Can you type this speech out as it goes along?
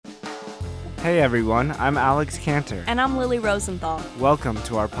Hey everyone, I'm Alex Cantor. And I'm Lily Rosenthal. Welcome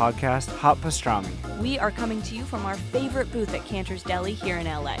to our podcast, Hot Pastrami. We are coming to you from our favorite booth at Cantor's Deli here in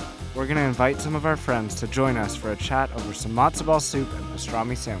LA. We're going to invite some of our friends to join us for a chat over some matzo ball soup and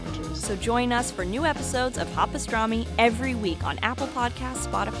pastrami sandwiches. So join us for new episodes of Hot Pastrami every week on Apple Podcasts,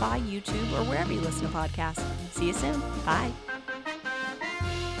 Spotify, YouTube, or wherever you listen to podcasts. See you soon. Bye.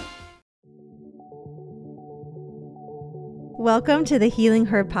 Welcome to the Healing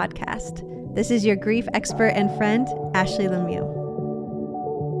Her podcast. This is your grief expert and friend, Ashley Lemieux.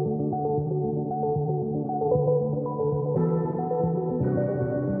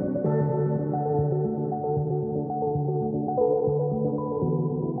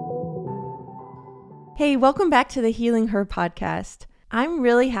 Hey, welcome back to the Healing Her podcast. I'm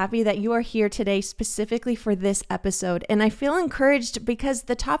really happy that you are here today specifically for this episode, and I feel encouraged because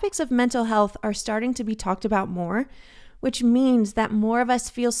the topics of mental health are starting to be talked about more, which means that more of us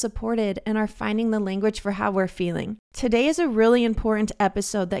feel supported and are finding the language for how we're feeling. Today is a really important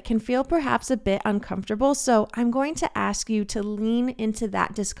episode that can feel perhaps a bit uncomfortable, so I'm going to ask you to lean into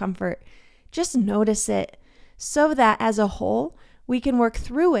that discomfort. Just notice it so that as a whole, we can work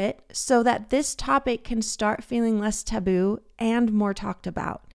through it so that this topic can start feeling less taboo and more talked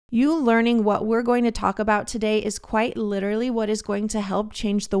about. You learning what we're going to talk about today is quite literally what is going to help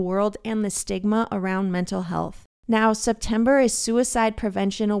change the world and the stigma around mental health. Now, September is Suicide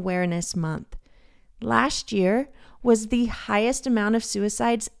Prevention Awareness Month. Last year was the highest amount of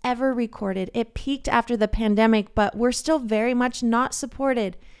suicides ever recorded. It peaked after the pandemic, but we're still very much not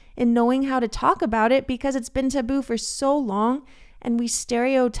supported in knowing how to talk about it because it's been taboo for so long and we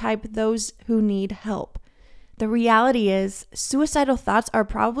stereotype those who need help. The reality is, suicidal thoughts are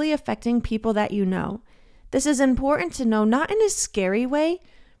probably affecting people that you know. This is important to know, not in a scary way,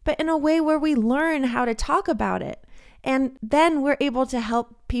 but in a way where we learn how to talk about it. And then we're able to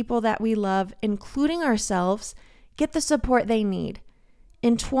help people that we love, including ourselves, get the support they need.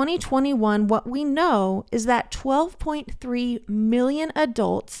 In 2021, what we know is that 12.3 million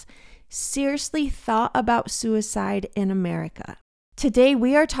adults seriously thought about suicide in America. Today,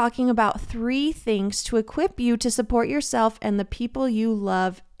 we are talking about 3 things to equip you to support yourself and the people you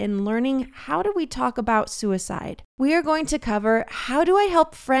love in learning how do we talk about suicide. We are going to cover how do I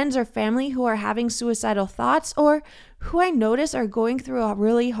help friends or family who are having suicidal thoughts or who I notice are going through a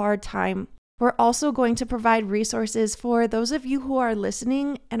really hard time. We're also going to provide resources for those of you who are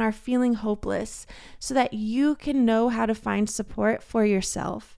listening and are feeling hopeless so that you can know how to find support for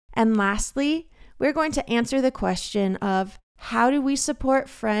yourself. And lastly, we're going to answer the question of how do we support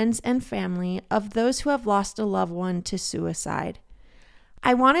friends and family of those who have lost a loved one to suicide?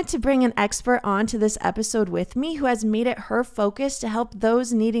 I wanted to bring an expert on to this episode with me who has made it her focus to help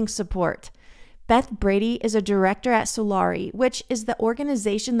those needing support. Beth Brady is a director at Solari, which is the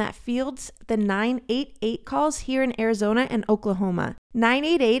organization that fields the 988 calls here in Arizona and Oklahoma.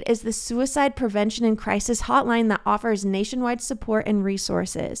 988 is the suicide prevention and crisis hotline that offers nationwide support and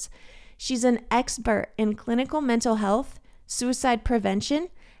resources. She's an expert in clinical mental health, suicide prevention,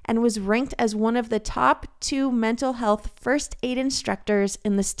 and was ranked as one of the top 2 mental health first aid instructors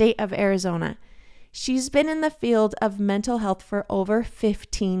in the state of Arizona. She's been in the field of mental health for over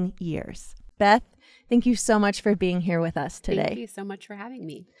 15 years. Beth, thank you so much for being here with us today. Thank you so much for having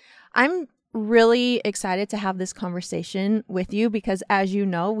me. I'm really excited to have this conversation with you because, as you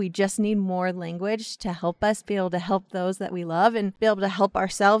know, we just need more language to help us be able to help those that we love and be able to help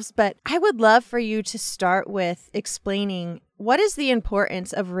ourselves. But I would love for you to start with explaining what is the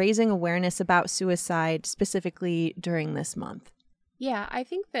importance of raising awareness about suicide specifically during this month? Yeah, I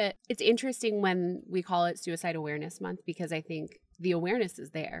think that it's interesting when we call it Suicide Awareness Month because I think the awareness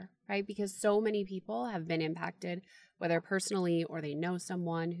is there, right? Because so many people have been impacted, whether personally or they know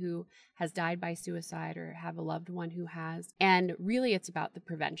someone who has died by suicide or have a loved one who has. And really, it's about the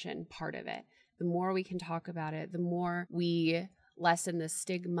prevention part of it. The more we can talk about it, the more we lessen the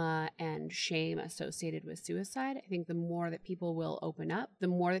stigma and shame associated with suicide. I think the more that people will open up, the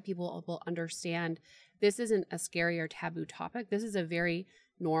more that people will understand this isn't a scary or taboo topic. This is a very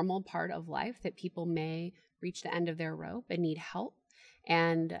normal part of life that people may reach the end of their rope and need help.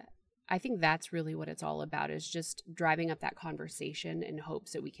 And I think that's really what it's all about, is just driving up that conversation in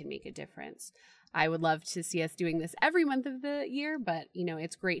hopes that we can make a difference. I would love to see us doing this every month of the year, but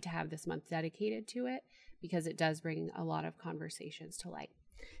it's great to have this month dedicated to it because it does bring a lot of conversations to light.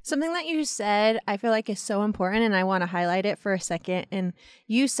 Something that you said I feel like is so important, and I want to highlight it for a second. And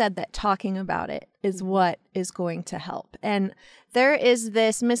you said that talking about it is what is going to help. And there is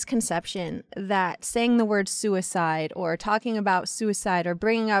this misconception that saying the word suicide or talking about suicide or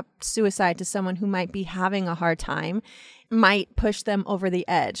bringing up suicide to someone who might be having a hard time might push them over the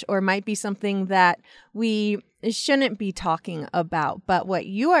edge or might be something that we shouldn't be talking about. But what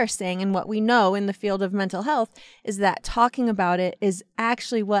you are saying and what we know in the field of mental health is that talking about it is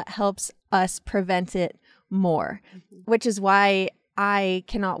actually what helps us prevent it more, which is why I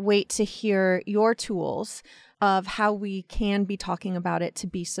cannot wait to hear your tools of how we can be talking about it to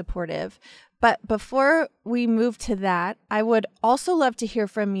be supportive. But before we move to that, I would also love to hear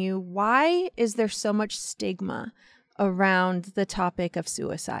from you. Why is there so much stigma around the topic of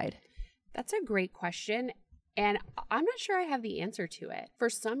suicide? That's a great question. And I'm not sure I have the answer to it. For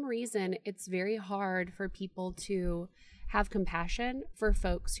some reason, it's very hard for people to have compassion for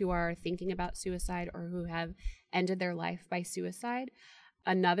folks who are thinking about suicide or who have ended their life by suicide.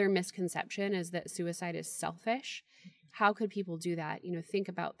 Another misconception is that suicide is selfish. How could people do that? Think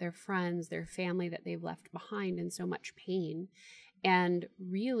about their friends, their family that they've left behind in so much pain. And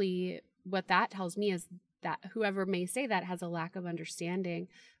really, what that tells me is that whoever may say that has a lack of understanding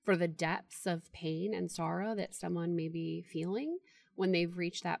for the depths of pain and sorrow that someone may be feeling when they've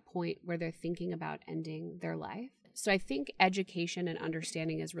reached that point where they're thinking about ending their life. So I think education and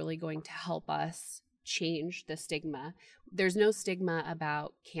understanding is really going to help us change the stigma. There's no stigma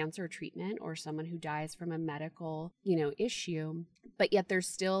about cancer treatment or someone who dies from a medical, issue, but yet there's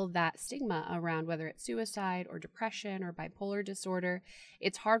still that stigma around whether it's suicide or depression or bipolar disorder.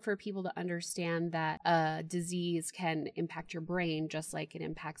 It's hard for people to understand that a disease can impact your brain just like it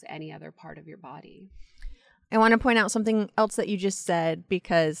impacts any other part of your body. I want to point out something else that you just said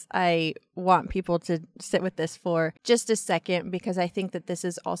because I want people to sit with this for just a second, because I think that this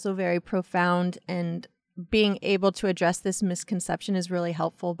is also very profound, and being able to address this misconception is really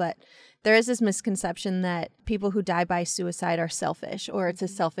helpful. But there is this misconception that people who die by suicide are selfish, or it's a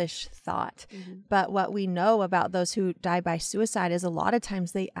selfish thought. But what we know about those who die by suicide is a lot of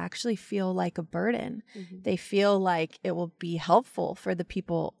times they actually feel like a burden. They feel like it will be helpful for the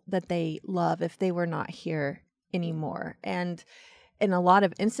people that they love if they were not here anymore. And in a lot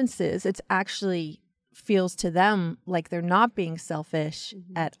of instances, it's actually feels to them like they're not being selfish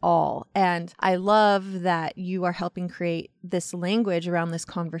at all. And I love that you are helping create this language around this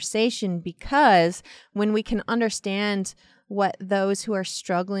conversation, because when we can understand what those who are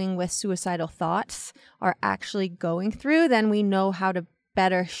struggling with suicidal thoughts are actually going through, then we know how to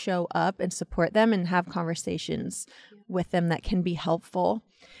better show up and support them and have conversations with them that can be helpful.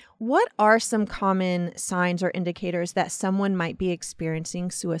 What are some common signs or indicators that someone might be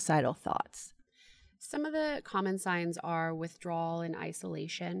experiencing suicidal thoughts? Some of the common signs are withdrawal and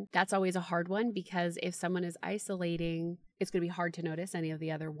isolation. That's always a hard one, because if someone is isolating, it's going to be hard to notice any of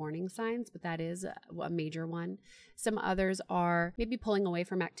the other warning signs, but that is a major one. Some others are maybe pulling away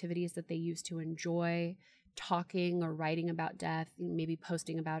from activities that they used to enjoy, talking or writing about death, maybe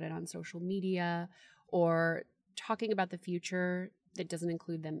posting about it on social media, or talking about the future that doesn't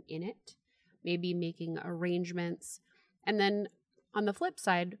include them in it, maybe making arrangements. And then on the flip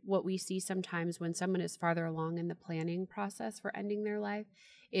side, what we see sometimes when someone is farther along in the planning process for ending their life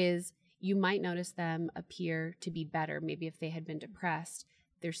is you might notice them appear to be better. Maybe if they had been depressed,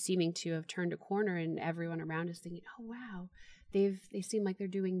 they're seeming to have turned a corner, and everyone around is thinking, oh, wow, they seem like they're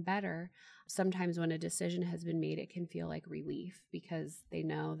doing better. Sometimes when a decision has been made, it can feel like relief, because they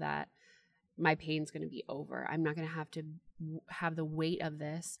know that my pain's going to be over. I'm not going to have the weight of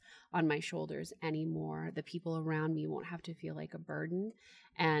this on my shoulders anymore. The people around me won't have to feel like a burden.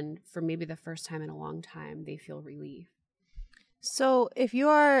 And for maybe the first time in a long time, they feel relief. So if you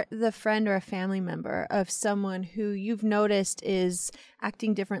are the friend or a family member of someone who you've noticed is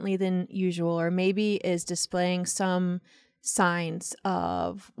acting differently than usual, or maybe is displaying some signs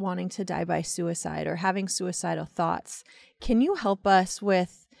of wanting to die by suicide or having suicidal thoughts, can you help us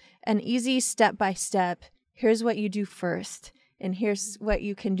with an easy step-by-step, here's what you do first, and here's what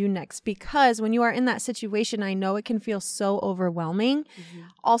you can do next? Because when you are in that situation, I know it can feel so overwhelming.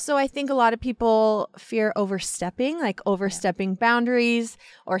 Also, I think a lot of people fear overstepping boundaries,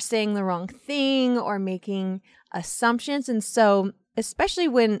 or saying the wrong thing, or making assumptions. And so, especially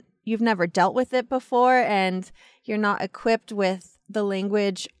when you've never dealt with it before and you're not equipped with the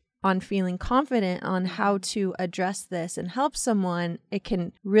language on feeling confident on how to address this and help someone, it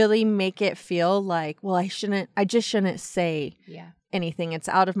can really make it feel like, well, I just shouldn't say anything. It's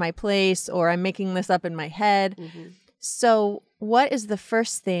out of my place, or I'm making this up in my head. So what is the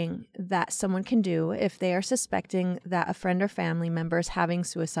first thing that someone can do if they are suspecting that a friend or family member is having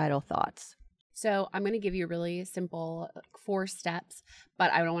suicidal thoughts? So I'm going to give you really simple 4 steps,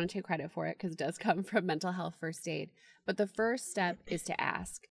 but I don't want to take credit for it because it does come from mental health first aid. But the first step is to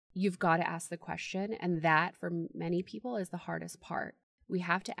ask. You've got to ask the question, and that for many people is the hardest part. We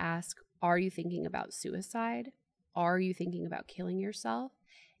have to ask, are you thinking about suicide? are you thinking about killing yourself?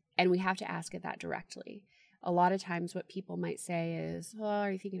 And we have to ask it that directly. A lot of times what people might say is, oh,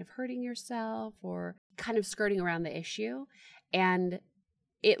 are you thinking of hurting yourself, or kind of skirting around the issue? And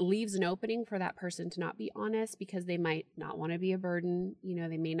it leaves an opening for that person to not be honest because they might not want to be a burden.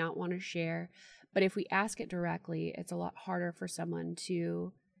 They may not want to share. But if we ask it directly, it's a lot harder for someone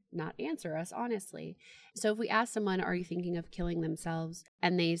to not answer us honestly. So if we ask someone, are you thinking of killing themselves?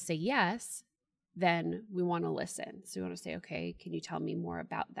 And they say yes, then we want to listen. So we want to say, okay, can you tell me more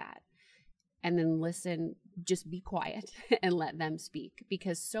about that? And then listen, just be quiet and let them speak.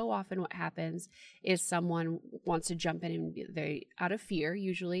 Because so often what happens is someone wants to jump in and be out of fear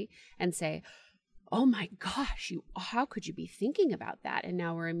usually and say, oh my gosh, how could you be thinking about that? And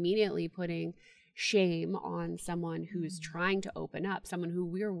now we're immediately putting shame on someone who's trying to open up, someone who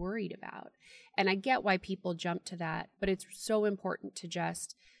we're worried about. And I get why people jump to that, but it's so important to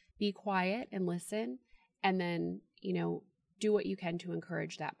just be quiet and listen, and then, do what you can to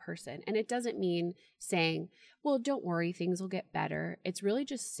encourage that person. And it doesn't mean saying, well, don't worry, things will get better. It's really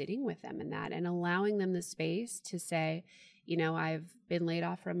just sitting with them in that and allowing them the space to say, I've been laid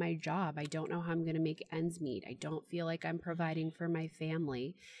off from my job. I don't know how I'm going to make ends meet. I don't feel like I'm providing for my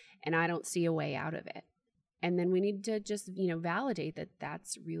family, and I don't see a way out of it. And then we need to just, validate that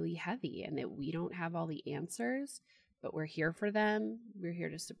that's really heavy and that we don't have all the answers, but we're here for them. We're here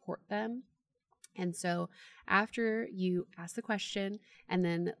to support them. And so after you ask the question and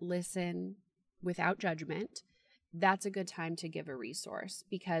then listen without judgment, that's a good time to give a resource,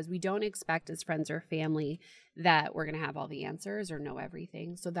 because we don't expect as friends or family that we're going to have all the answers or know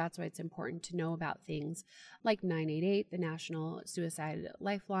everything. So that's why it's important to know about things like 988, the National Suicide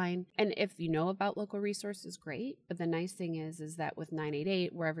Lifeline. And if you know about local resources, great. But the nice thing is that with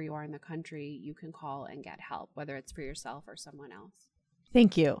 988, wherever you are in the country, you can call and get help, whether it's for yourself or someone else.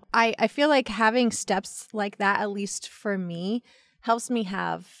 Thank you. I feel like having steps like that, at least for me, helps me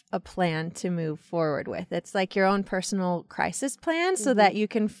have a plan to move forward with. It's like your own personal crisis plan so that you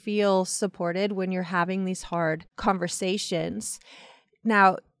can feel supported when you're having these hard conversations.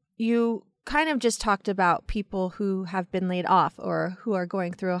 Now, you kind of just talked about people who have been laid off or who are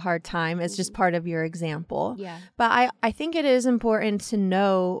going through a hard time as just part of your example. Yeah. But I think it is important to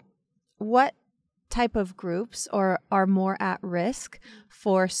know what type of groups are more at risk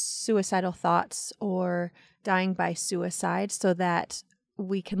for suicidal thoughts or dying by suicide, so that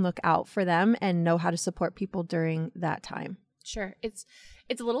we can look out for them and know how to support people during that time. Sure. It's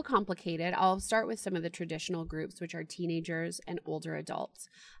a little complicated. I'll start with some of the traditional groups, which are teenagers and older adults.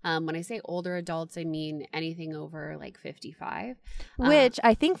 When I say older adults, I mean anything over like 55. Which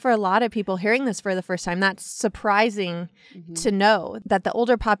I think for a lot of people hearing this for the first time, that's surprising to know that the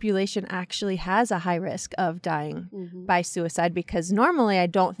older population actually has a high risk of dying by suicide, because normally I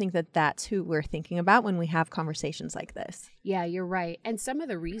don't think that that's who we're thinking about when we have conversations like this. Yeah, you're right. And some of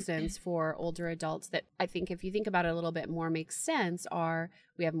the reasons for older adults that I think, if you think about it a little bit more, makes sense are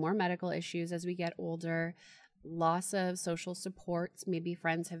we have more medical issues as we get older, loss of social supports. Maybe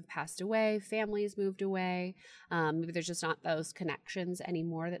friends have passed away, families moved away. Maybe there's just not those connections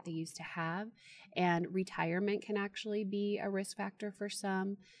anymore that they used to have. And retirement can actually be a risk factor for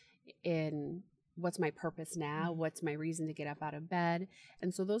some in what's my purpose now? What's my reason to get up out of bed?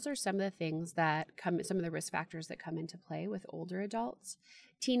 And so those are some of the things that some of the risk factors that come into play with older adults.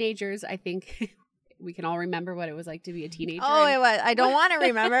 Teenagers, I think we can all remember what it was like to be a teenager. Oh, it was. I don't want to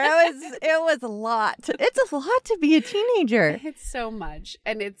remember. It was a lot. It's a lot to be a teenager. It's so much.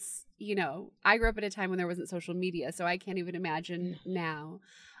 And it's, I grew up at a time when there wasn't social media, so I can't even imagine now.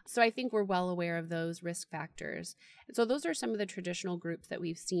 So I think we're well aware of those risk factors. And so those are some of the traditional groups that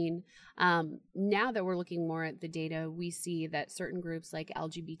we've seen. Now that we're looking more at the data, we see that certain groups like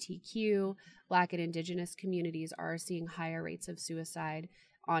LGBTQ, Black and Indigenous communities are seeing higher rates of suicide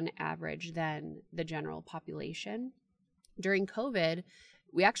on average than the general population. During COVID,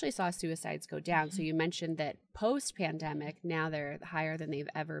 we actually saw suicides go down. So you mentioned that post-pandemic, now they're higher than they've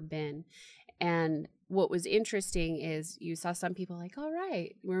ever been. And what was interesting is you saw some people like, all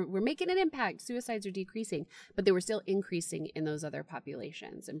right, we're making an impact. Suicides are decreasing, but they were still increasing in those other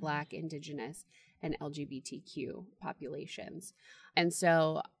populations, in Black, Indigenous, and LGBTQ populations. And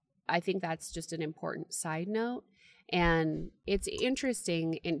so I think that's just an important side note. And it's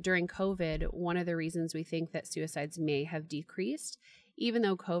interesting, during COVID, one of the reasons we think that suicides may have decreased, even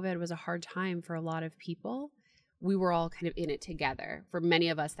though COVID was a hard time for a lot of people, we were all kind of in it together. For many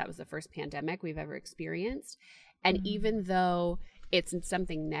of us, that was the first pandemic we've ever experienced. And even though it's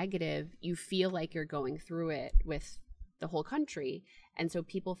something negative, you feel like you're going through it with the whole country. And so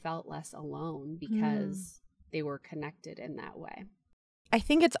people felt less alone because they were connected in that way. I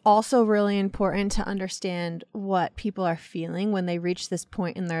think it's also really important to understand what people are feeling when they reach this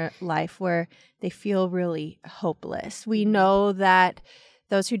point in their life where they feel really hopeless. We know that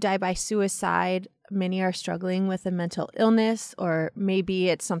those who die by suicide, many are struggling with a mental illness, or maybe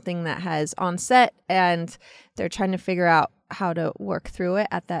it's something that has onset and they're trying to figure out how to work through it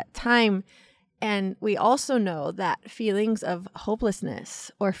at that time. And we also know that feelings of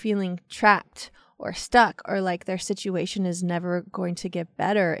hopelessness or feeling trapped or stuck or like their situation is never going to get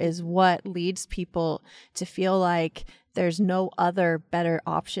better is what leads people to feel like there's no other better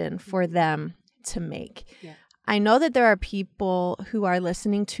option for them to make. Yeah. I know that there are people who are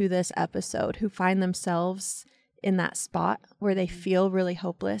listening to this episode who find themselves in that spot where they feel really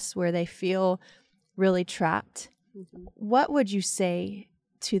hopeless, where they feel really trapped. Mm-hmm. What would you say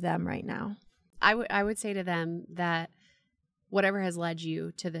to them right now? I would say to them that whatever has led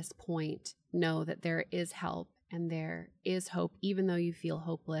you to this point, know that there is help and there is hope. Even though you feel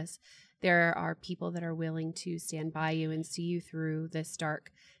hopeless, there are people that are willing to stand by you and see you through this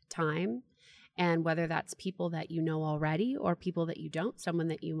dark time. And whether that's people that you know already or people that you don't, someone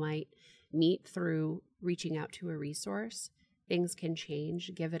that you might meet through reaching out to a resource, things can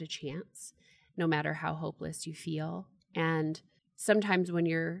change. Give it a chance, no matter how hopeless you feel. And sometimes when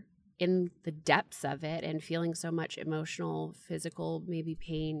you're in the depths of it and feeling so much emotional, physical, maybe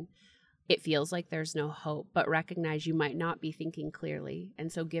pain, it feels like there's no hope, but recognize you might not be thinking clearly.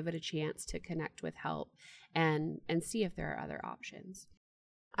 And so give it a chance to connect with help and see if there are other options.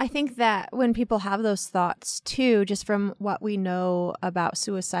 I think that when people have those thoughts too, just from what we know about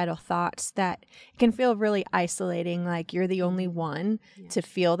suicidal thoughts, that it can feel really isolating, like you're the only one to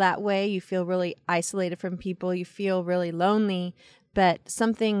feel that way. You feel really isolated from people. You feel really lonely. But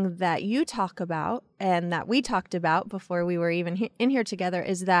something that you talk about and that we talked about before we were even in here together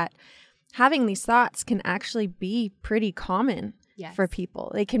is that having these thoughts can actually be pretty common for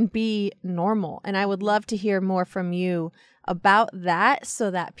people. They can be normal. And I would love to hear more from you about that so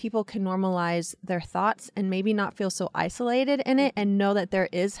that people can normalize their thoughts and maybe not feel so isolated in it and know that there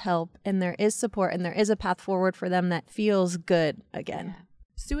is help and there is support and there is a path forward for them that feels good again. Yeah.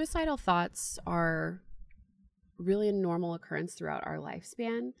 Suicidal thoughts are really a normal occurrence throughout our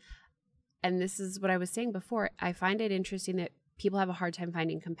lifespan. And this is what I was saying before. I find it interesting that people have a hard time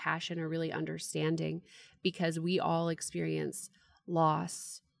finding compassion or really understanding because we all experience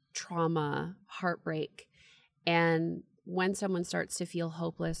loss, trauma, heartbreak. And when someone starts to feel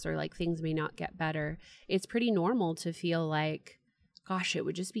hopeless or like things may not get better, it's pretty normal to feel like, gosh, it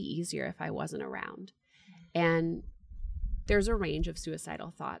would just be easier if I wasn't around. And there's a range of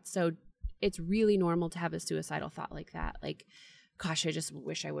suicidal thoughts. So it's really normal to have a suicidal thought like that. Like, gosh, I just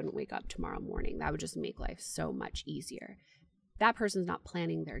wish I wouldn't wake up tomorrow morning. That would just make life so much easier. That person's not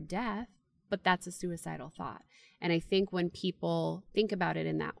planning their death, but that's a suicidal thought. And I think when people think about it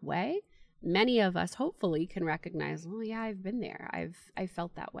in that way, many of us hopefully can recognize, well, yeah, I've been there. I've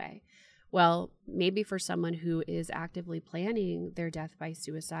felt that way. Well, maybe for someone who is actively planning their death by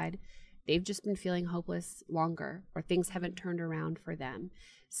suicide, they've just been feeling hopeless longer or things haven't turned around for them.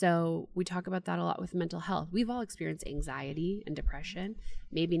 So we talk about that a lot with mental health. We've all experienced anxiety and depression,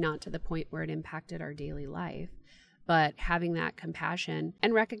 maybe not to the point where it impacted our daily life, but having that compassion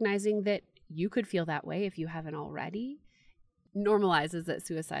and recognizing that you could feel that way if you haven't already normalizes that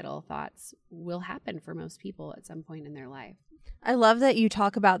suicidal thoughts will happen for most people at some point in their life. I love that you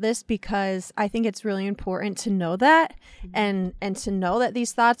talk about this because I think it's really important to know that and to know that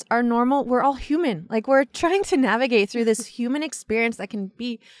these thoughts are normal. We're all human. Like we're trying to navigate through this human experience that can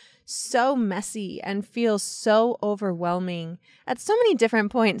be so messy and feel so overwhelming at so many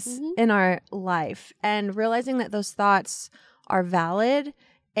different points in our life. And realizing that those thoughts are valid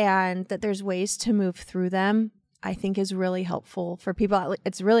and that there's ways to move through them, I think is really helpful for people.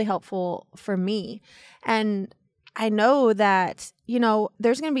 It's really helpful for me. And I know that,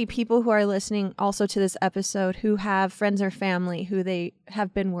 there's going to be people who are listening also to this episode who have friends or family who they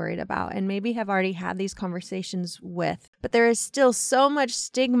have been worried about and maybe have already had these conversations with. But there is still so much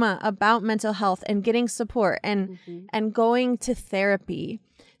stigma about mental health and getting support and going to therapy.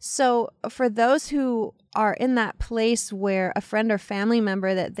 So for those who are in that place where a friend or family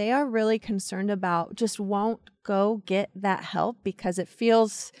member that they are really concerned about just won't go get that help because it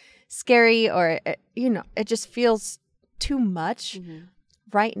feels scary or, it just feels too much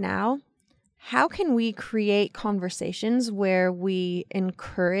right now, how can we create conversations where we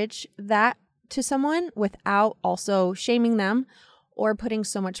encourage that to someone without also shaming them or putting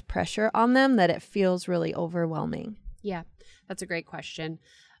so much pressure on them that it feels really overwhelming? Yeah, that's a great question.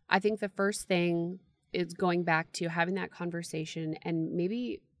 I think the first thing is going back to having that conversation and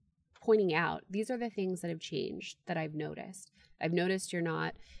maybe pointing out, these are the things that have changed that I've noticed. I've noticed you're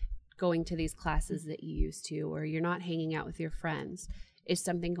not going to these classes that you used to, or you're not hanging out with your friends. Is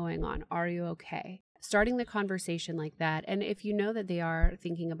something going on? Are you okay? Starting the conversation like that. And if you know that they are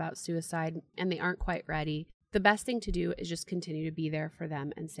thinking about suicide and they aren't quite ready, the best thing to do is just continue to be there for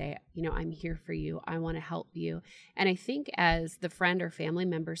them and say, I'm here for you. I want to help you. And I think as the friend or family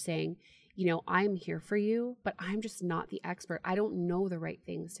member saying, I'm here for you, but I'm just not the expert. I don't know the right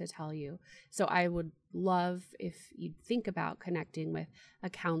things to tell you. So I would love if you think about connecting with a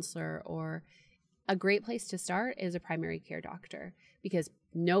counselor, or a great place to start is a primary care doctor, because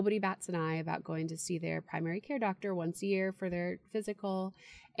nobody bats an eye about going to see their primary care doctor once a year for their physical.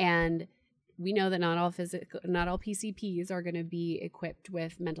 And we know that not all PCPs are going to be equipped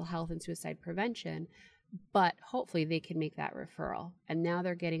with mental health and suicide prevention, but hopefully they can make that referral. And now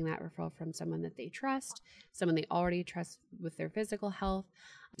they're getting that referral from someone that they trust, someone they already trust with their physical health.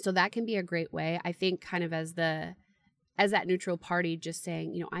 So that can be a great way. I think kind of as that neutral party, just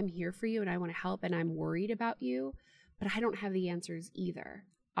saying, I'm here for you and I want to help and I'm worried about you, but I don't have the answers either.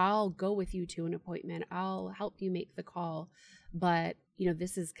 I'll go with you to an appointment. I'll help you make the call, but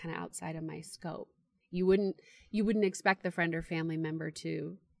this is kind of outside of my scope. You wouldn't expect the friend or family member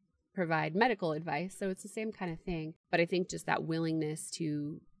to provide medical advice. So it's the same kind of thing. But I think just that willingness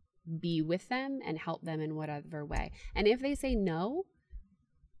to be with them and help them in whatever way. And if they say no,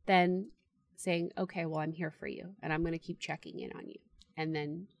 then saying, okay, well, I'm here for you and I'm going to keep checking in on you, and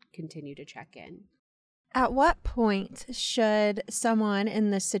then continue to check in. At what point should someone in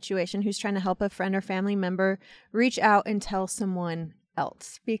this situation who's trying to help a friend or family member reach out and tell someone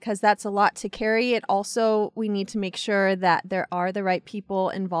else? Because that's a lot to carry. It also, we need to make sure that there are the right people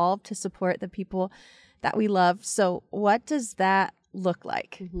involved to support the people that we love. So what does that look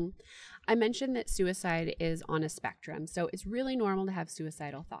like? Mm-hmm. I mentioned that suicide is on a spectrum. So it's really normal to have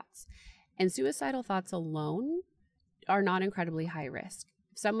suicidal thoughts. And suicidal thoughts alone are not incredibly high risk.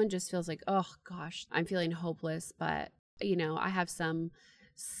 If someone just feels like, oh gosh, I'm feeling hopeless, but I have some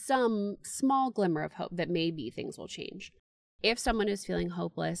small glimmer of hope that maybe things will change. If someone is feeling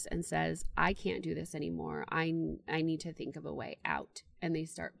hopeless and says, I can't do this anymore, I need to think of a way out, and they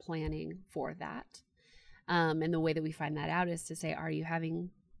start planning for that. And the way that we find that out is to say, are you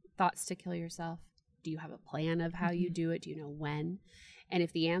having thoughts to kill yourself? Do you have a plan of how you do it? Do you know when? And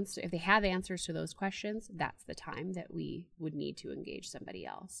if they have answers to those questions, that's the time that we would need to engage somebody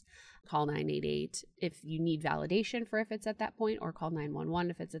else. Call 988 if you need validation for if it's at that point, or call 911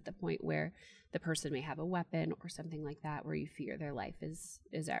 if it's at the point where the person may have a weapon or something like that, where you fear their life is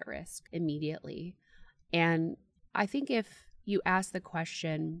at risk immediately. And I think if you ask the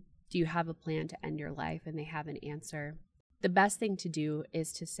question, do you have a plan to end your life? And they have an answer, the best thing to do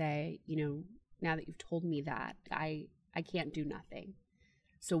is to say, now that you've told me that, I can't do nothing.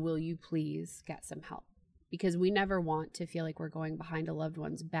 So will you please get some help? Because we never want to feel like we're going behind a loved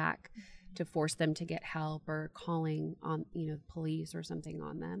one's back to force them to get help, or calling on, police or something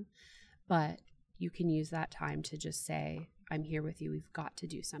on them. But you can use that time to just say, I'm here with you. We've got to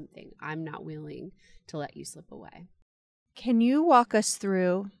do something. I'm not willing to let you slip away. Can you walk us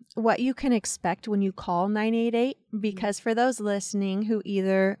through what you can expect when you call 988? Because for those listening who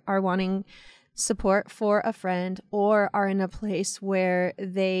either are wanting support for a friend or are in a place where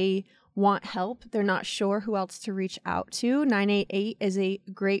they want help, they're not sure who else to reach out to, 988 is a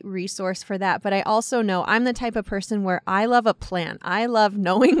great resource for that. But I also know I'm the type of person where I love a plan. I love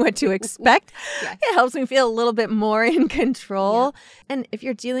knowing what to expect. Yes. It helps me feel a little bit more in control. Yeah. And if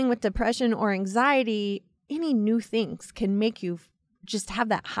you're dealing with depression or anxiety, any new things can make you just have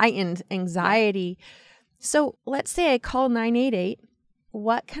that heightened anxiety. Yeah. So let's say I call 988.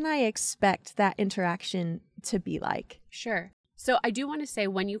 What can I expect that interaction to be like? Sure. So I do want to say,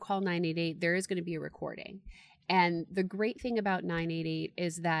 when you call 988, there is going to be a recording. And the great thing about 988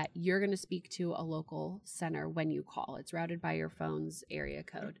 is that you're going to speak to a local center when you call. It's routed by your phone's area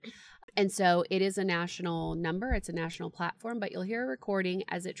code. And so it is a national number. It's a national platform, but you'll hear a recording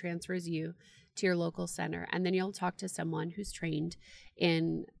as it transfers you to your local center. And then you'll talk to someone who's trained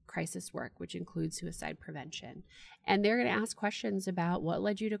in crisis work, which includes suicide prevention. And they're going to ask questions about what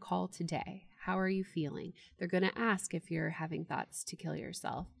led you to call today. How are you feeling? They're going to ask if you're having thoughts to kill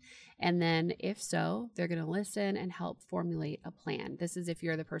yourself. And then if so, they're going to listen and help formulate a plan. This is if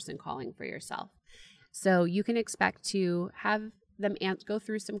you're the person calling for yourself. So you can expect to have them go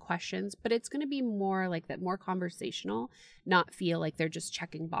through some questions, but it's going to be more like that, more conversational, not feel like they're just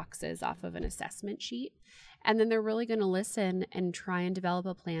checking boxes off of an assessment sheet. And then they're really going to listen and try and develop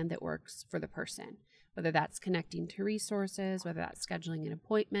a plan that works for the person, whether that's connecting to resources, whether that's scheduling an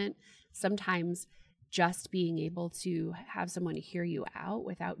appointment. Sometimes just being able to have someone hear you out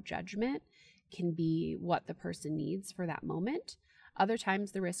without judgment can be what the person needs for that moment. Other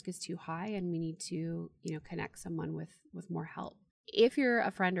times the risk is too high and we need to, connect someone with more help. If you're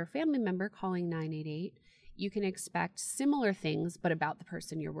a friend or family member calling 988, you can expect similar things, but about the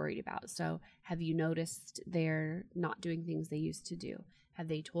person you're worried about. So have you noticed they're not doing things they used to do? Have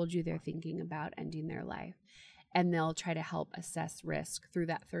they told you they're thinking about ending their life? And they'll try to help assess risk through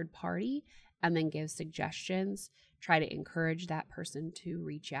that third party and then give suggestions, try to encourage that person to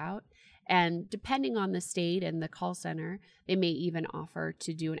reach out. And depending on the state and the call center, they may even offer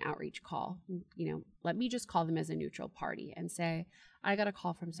to do an outreach call. Let me just call them as a neutral party and say, I got a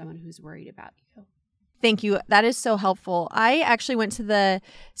call from someone who's worried about you. Thank you. That is so helpful. I actually went to the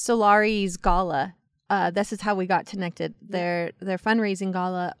Solari's gala. This is how we got connected. Their fundraising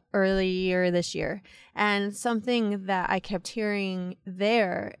gala earlier this year. And something that I kept hearing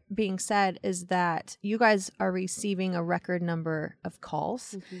there being said is that you guys are receiving a record number of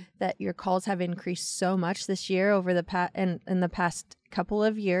calls, that your calls have increased so much this year over the in the past couple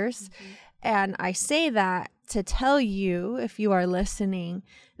of years. And I say that to tell you, if you are listening,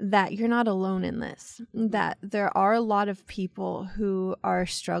 that you're not alone in this, that there are a lot of people who are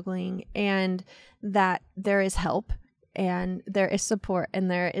struggling and that there is help and there is support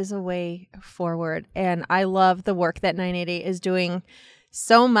and there is a way forward. And I love the work that 988 is doing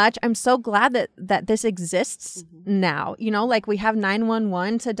so much. I'm so glad that this exists now. Like we have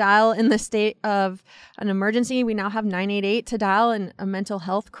 911 to dial in the state of an emergency. We now have 988 to dial in a mental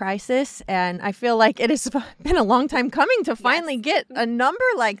health crisis. And I feel like it has been a long time coming to finally get a number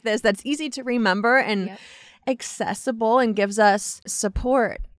like this that's easy to remember and accessible and gives us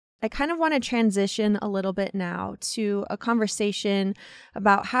support. I kind of want to transition a little bit now to a conversation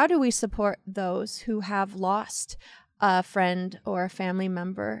about how do we support those who have lost a friend or a family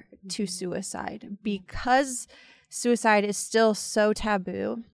member to suicide, because suicide is still so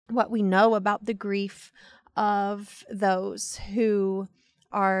taboo. What we know about the grief of those who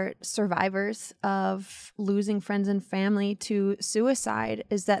are survivors of losing friends and family to suicide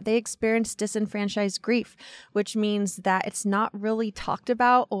is that they experience disenfranchised grief, which means that it's not really talked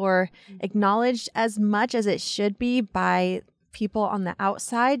about or acknowledged as much as it should be by people on the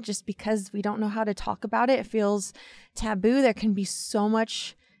outside. Just because we don't know how to talk about it, it feels taboo. There can be so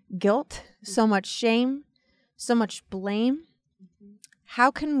much guilt, so much shame, so much blame. How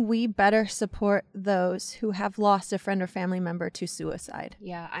can we better support those who have lost a friend or family member to suicide?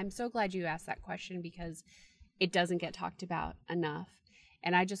 Yeah, I'm so glad you asked that question because it doesn't get talked about enough.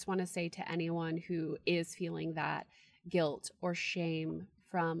 And I just want to say to anyone who is feeling that guilt or shame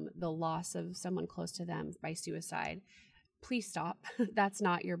from the loss of someone close to them by suicide, please stop. That's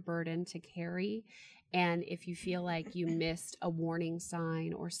not your burden to carry. And if you feel like you missed a warning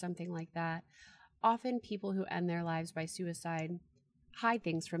sign or something like that, often people who end their lives by suicide hide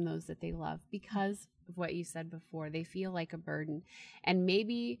things from those that they love because of what you said before. They feel like a burden. And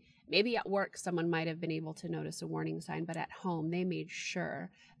maybe at work, someone might have been able to notice a warning sign, but at home, they made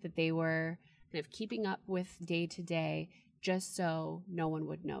sure that they were kind of keeping up with day to day just so no one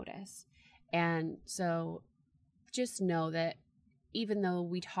would notice. And so just know that even though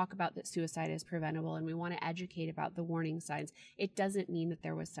we talk about that suicide is preventable and we want to educate about the warning signs, it doesn't mean that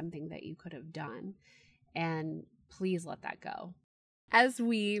there was something that you could have done. And please let that go. As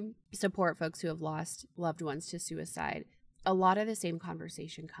we support folks who have lost loved ones to suicide, a lot of the same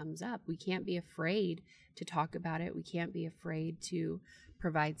conversation comes up. We can't be afraid to talk about it. We can't be afraid to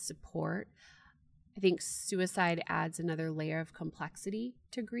provide support. I think suicide adds another layer of complexity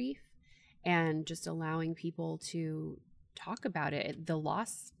to grief and just allowing people to talk about it. The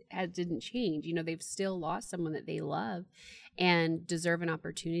loss didn't change. They've still lost someone that they love and deserve an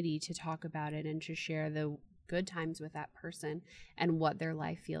opportunity to talk about it and to share the good times with that person and what their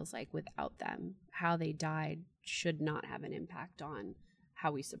life feels like without them. How they died should not have an impact on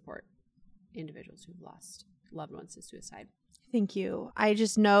how we support individuals who've lost loved ones to suicide. Thank you. I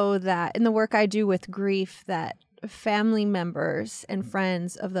just know that in the work I do with grief, that family members and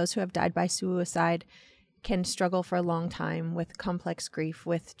friends of those who have died by suicide can struggle for a long time with complex grief,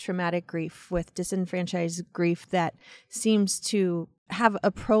 with traumatic grief, with disenfranchised grief that seems to have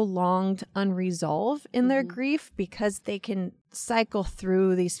a prolonged unresolve in their grief because they can cycle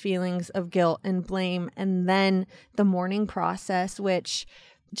through these feelings of guilt and blame and then the mourning process, which,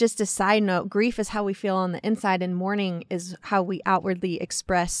 just a side note, grief is how we feel on the inside and mourning is how we outwardly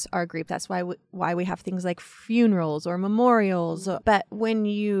express our grief. That's why we have things like funerals or memorials. But when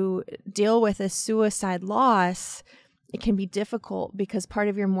you deal with a suicide loss, it can be difficult because part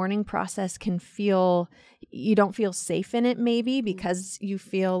of your mourning process can feel, you don't feel safe in it maybe because you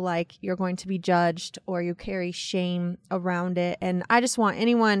feel like you're going to be judged or you carry shame around it. And I just want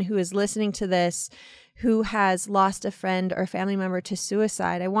anyone who is listening to this who has lost a friend or family member to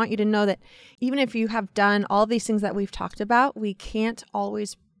suicide, I want you to know that even if you have done all these things that we've talked about, we can't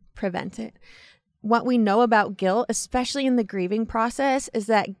always prevent it. What we know about guilt, especially in the grieving process, is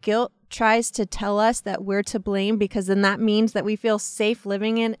that guilt tries to tell us that we're to blame, because then that means that we feel safe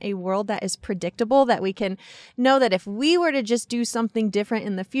living in a world that is predictable, that we can know that if we were to just do something different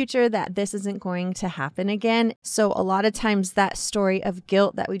in the future, that this isn't going to happen again. So a lot of times that story of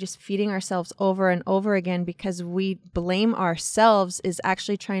guilt that we just feeding ourselves over and over again because we blame ourselves is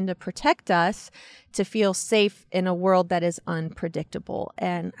actually trying to protect us to feel safe in a world that is unpredictable.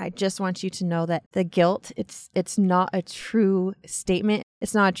 And I just want you to know that the guilt, it's not a true statement.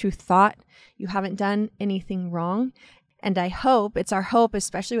 It's not a true thought. You haven't done anything wrong. And I hope, it's our hope,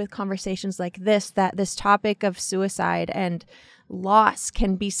 especially with conversations like this, that this topic of suicide and loss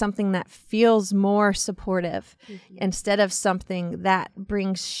can be something that feels more supportive instead of something that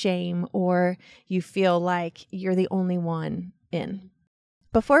brings shame or you feel like you're the only one in.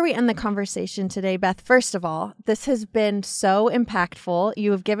 Before we end the conversation today, Beth, first of all, this has been so impactful.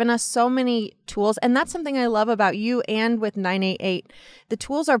 You have given us so many tools, and that's something I love about you and with 988. The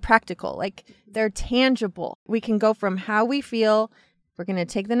tools are practical, like they're tangible. We can go from how we feel, we're going to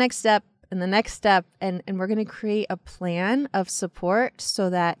take the next step and the next step, and we're going to create a plan of support so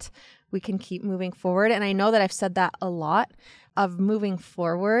that we can keep moving forward. And I know that I've said that a lot, of moving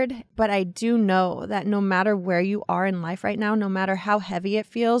forward, but I do know that no matter where you are in life right now, no matter how heavy it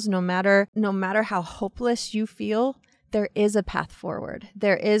feels, no matter how hopeless you feel, there is a path forward.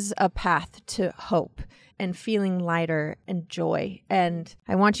 There is a path to hope and feeling lighter and joy. And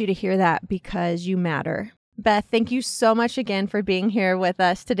I want you to hear that because you matter. Beth, thank you so much again for being here with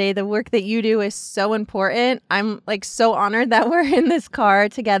us today. The work that you do is so important. I'm so honored that we're in this car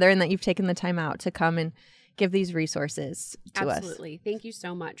together and that you've taken the time out to come and give these resources to us. Absolutely. Thank you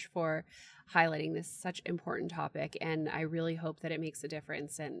so much for highlighting this such important topic. And I really hope that it makes a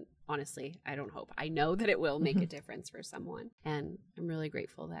difference. And honestly, I don't hope. I know that it will make a difference for someone. And I'm really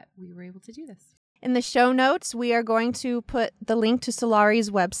grateful that we were able to do this. In the show notes, we are going to put the link to Solari's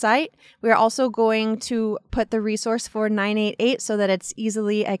website. We are also going to put the resource for 988 so that it's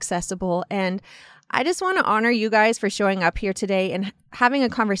easily accessible. And I just want to honor you guys for showing up here today and having a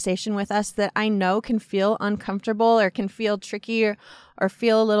conversation with us that I know can feel uncomfortable or can feel tricky or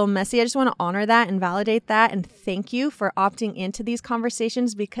feel a little messy. I just want to honor that and validate that and thank you for opting into these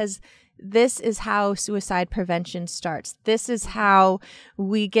conversations, because this is how suicide prevention starts. This is how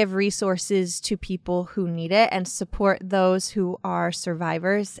we give resources to people who need it and support those who are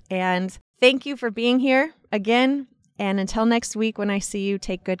survivors. And thank you for being here again. And until next week, when I see you,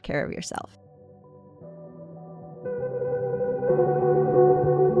 take good care of yourself.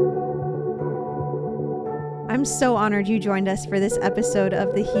 I'm so honored you joined us for this episode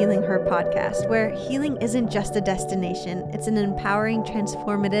of the Healing Her podcast, where healing isn't just a destination, it's an empowering,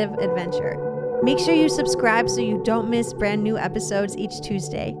 transformative adventure. Make sure you subscribe so you don't miss brand new episodes each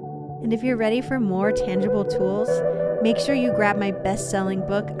Tuesday. And if you're ready for more tangible tools, make sure you grab my best-selling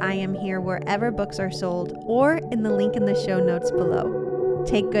book, I Am Here, wherever books are sold, or in the link in the show notes below.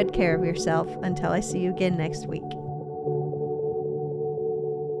 Take good care of yourself until I see you again next week.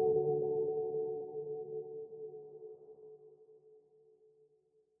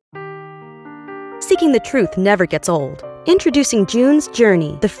 Seeking the truth never gets old. Introducing June's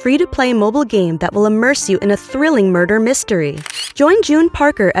Journey, the free-to-play mobile game that will immerse you in a thrilling murder mystery. Join June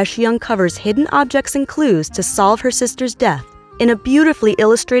Parker as she uncovers hidden objects and clues to solve her sister's death in a beautifully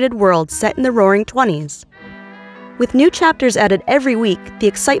illustrated world set in the Roaring '20s. With new chapters added every week, the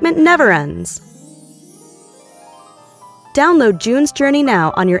excitement never ends. Download June's Journey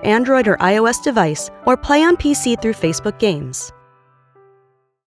now on your Android or iOS device, or play on PC through Facebook Games.